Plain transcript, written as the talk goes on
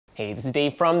Hey, this is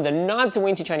Dave from the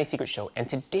NOTSO Chinese Secret Show, and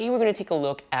today we're going to take a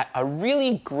look at a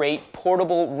really great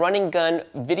portable run and gun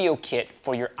video kit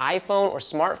for your iPhone or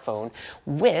smartphone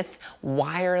with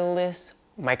wireless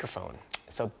microphone.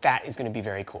 So that is going to be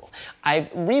very cool. I've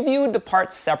reviewed the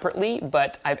parts separately,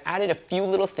 but I've added a few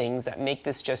little things that make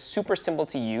this just super simple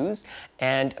to use.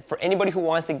 And for anybody who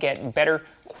wants to get better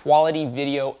quality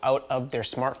video out of their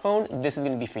smartphone, this is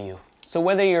going to be for you. So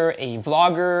whether you're a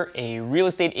vlogger, a real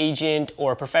estate agent,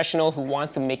 or a professional who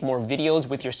wants to make more videos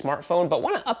with your smartphone but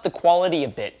want to up the quality a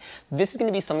bit, this is going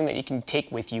to be something that you can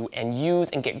take with you and use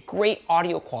and get great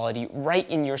audio quality right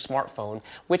in your smartphone,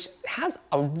 which has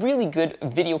a really good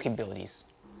video capabilities.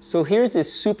 So here's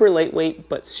this super lightweight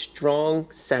but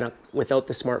strong setup without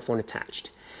the smartphone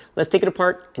attached. Let's take it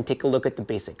apart and take a look at the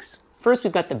basics. First,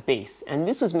 we've got the base, and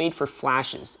this was made for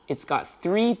flashes. It's got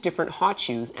 3 different hot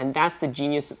shoes, and that's the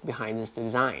genius behind this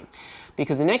design.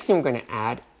 Because the next thing we're going to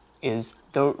add is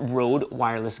the Rode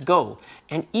Wireless Go.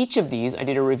 And each of these, I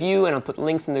did a review, and I'll put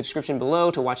links in the description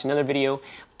below to watch another video.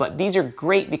 But these are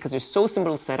great because they're so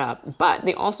simple to set up, but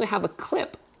they also have a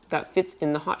clip that fits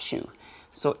in the hot shoe.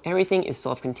 So everything is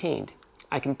self-contained.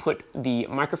 I can put the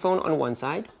microphone on one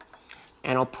side,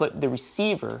 and I'll put the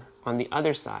receiver on the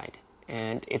other side.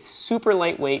 And it's super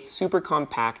lightweight, super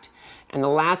compact. And the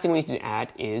last thing we need to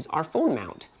add is our phone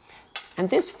mount. And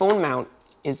this phone mount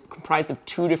is comprised of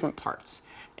 2 different parts.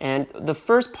 And the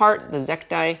first part, the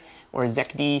ZECDI or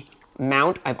ZECD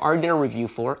mount, I've already done a review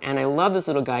for. And I love this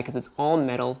little guy because it's all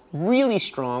metal, really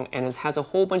strong, and it has a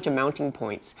whole bunch of mounting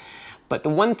points. But the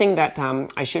one thing that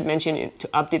I should mention to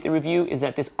update the review is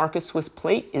that this Arca Swiss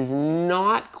plate is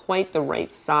not quite the right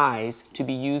size to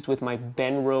be used with my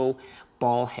Benro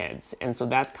ball heads, and so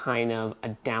that's kind of a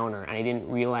downer, and I didn't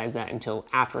realize that until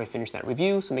after I finished that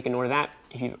review, so make a note of that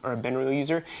if you are a Benro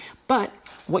user. But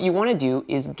what you want to do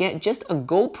is get just a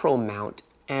GoPro mount,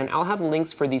 and I'll have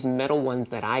links for these metal ones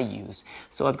that I use.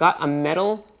 So I've got a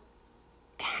metal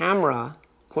camera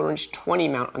 1/4" 20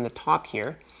 mount on the top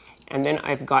here, and then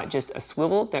I've got just a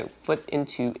swivel that fits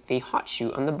into the hot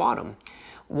shoe on the bottom.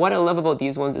 What I love about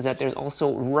these ones is that there's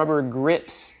also rubber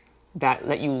grips that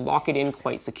let you lock it in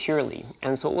quite securely.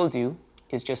 And so what we'll do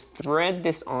is just thread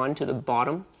this on to the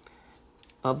bottom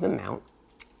of the mount.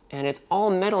 And it's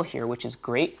all metal here, which is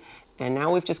great. And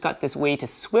now we've just got this way to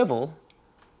swivel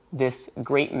this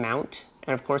great mount.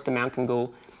 And of course the mount can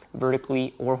go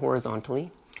vertically or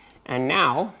horizontally. And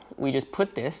now we just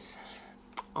put this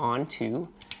onto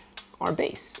our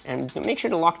base. And make sure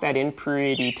to lock that in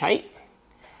pretty tight.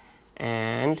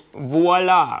 And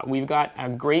voila, we've got a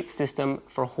great system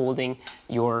for holding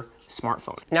your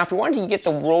smartphone. Now, if you wanted to get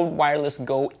the Rode Wireless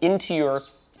Go into your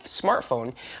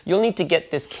smartphone, you'll need to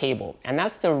get this cable, and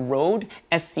that's the Rode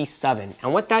SC7.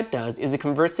 And what that does is it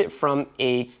converts it from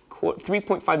a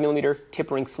 3.5mm tip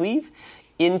ring sleeve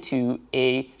into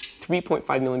a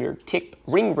 3.5mm tip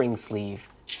ring sleeve,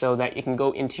 so that it can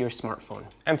go into your smartphone.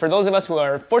 And for those of us who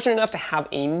are fortunate enough to have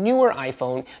a newer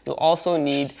iPhone, you'll also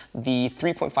need the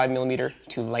 3.5mm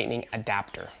to Lightning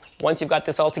adapter. Once you've got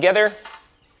this all together,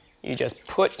 you just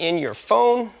put in your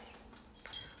phone,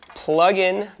 plug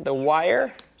in the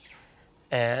wire,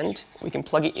 and we can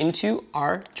plug it into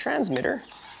our transmitter,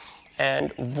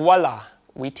 and voila,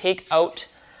 we take out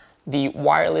the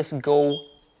Wireless Go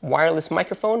wireless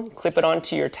microphone, clip it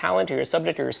onto your talent or your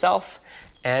subject or yourself,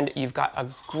 and you've got a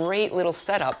great little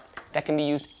setup that can be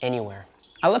used anywhere.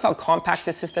 I love how compact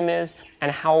this system is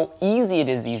and how easy it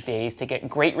is these days to get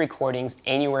great recordings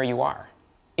anywhere you are.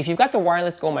 If you've got the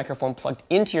Wireless Go microphone plugged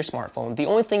into your smartphone, the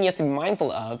only thing you have to be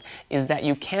mindful of is that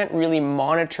you can't really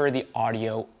monitor the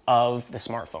audio of the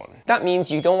smartphone. That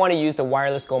means you don't want to use the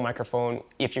Wireless Go microphone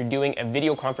if you're doing a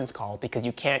video conference call because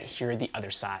you can't hear the other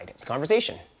side of the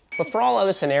conversation. But for all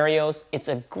other scenarios, it's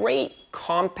a great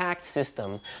compact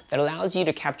system that allows you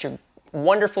to capture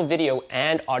wonderful video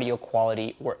and audio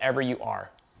quality wherever you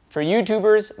are. For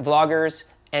YouTubers, vloggers,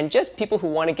 and just people who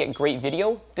want to get great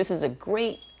video, this is a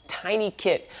great tiny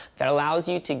kit that allows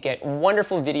you to get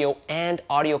wonderful video and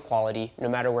audio quality no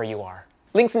matter where you are.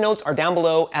 Links and notes are down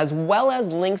below, as well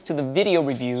as links to the video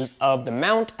reviews of the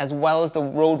mount as well as the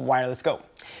Rode Wireless Go.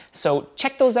 So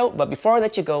check those out, but before I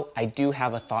let you go, I do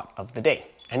have a thought of the day.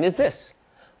 And is this: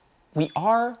 we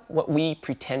are what we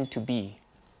pretend to be,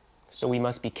 so we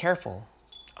must be careful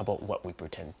about what we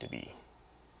pretend to be.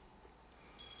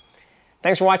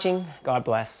 Thanks for watching, God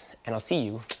bless, and I'll see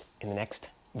you in the next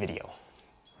video.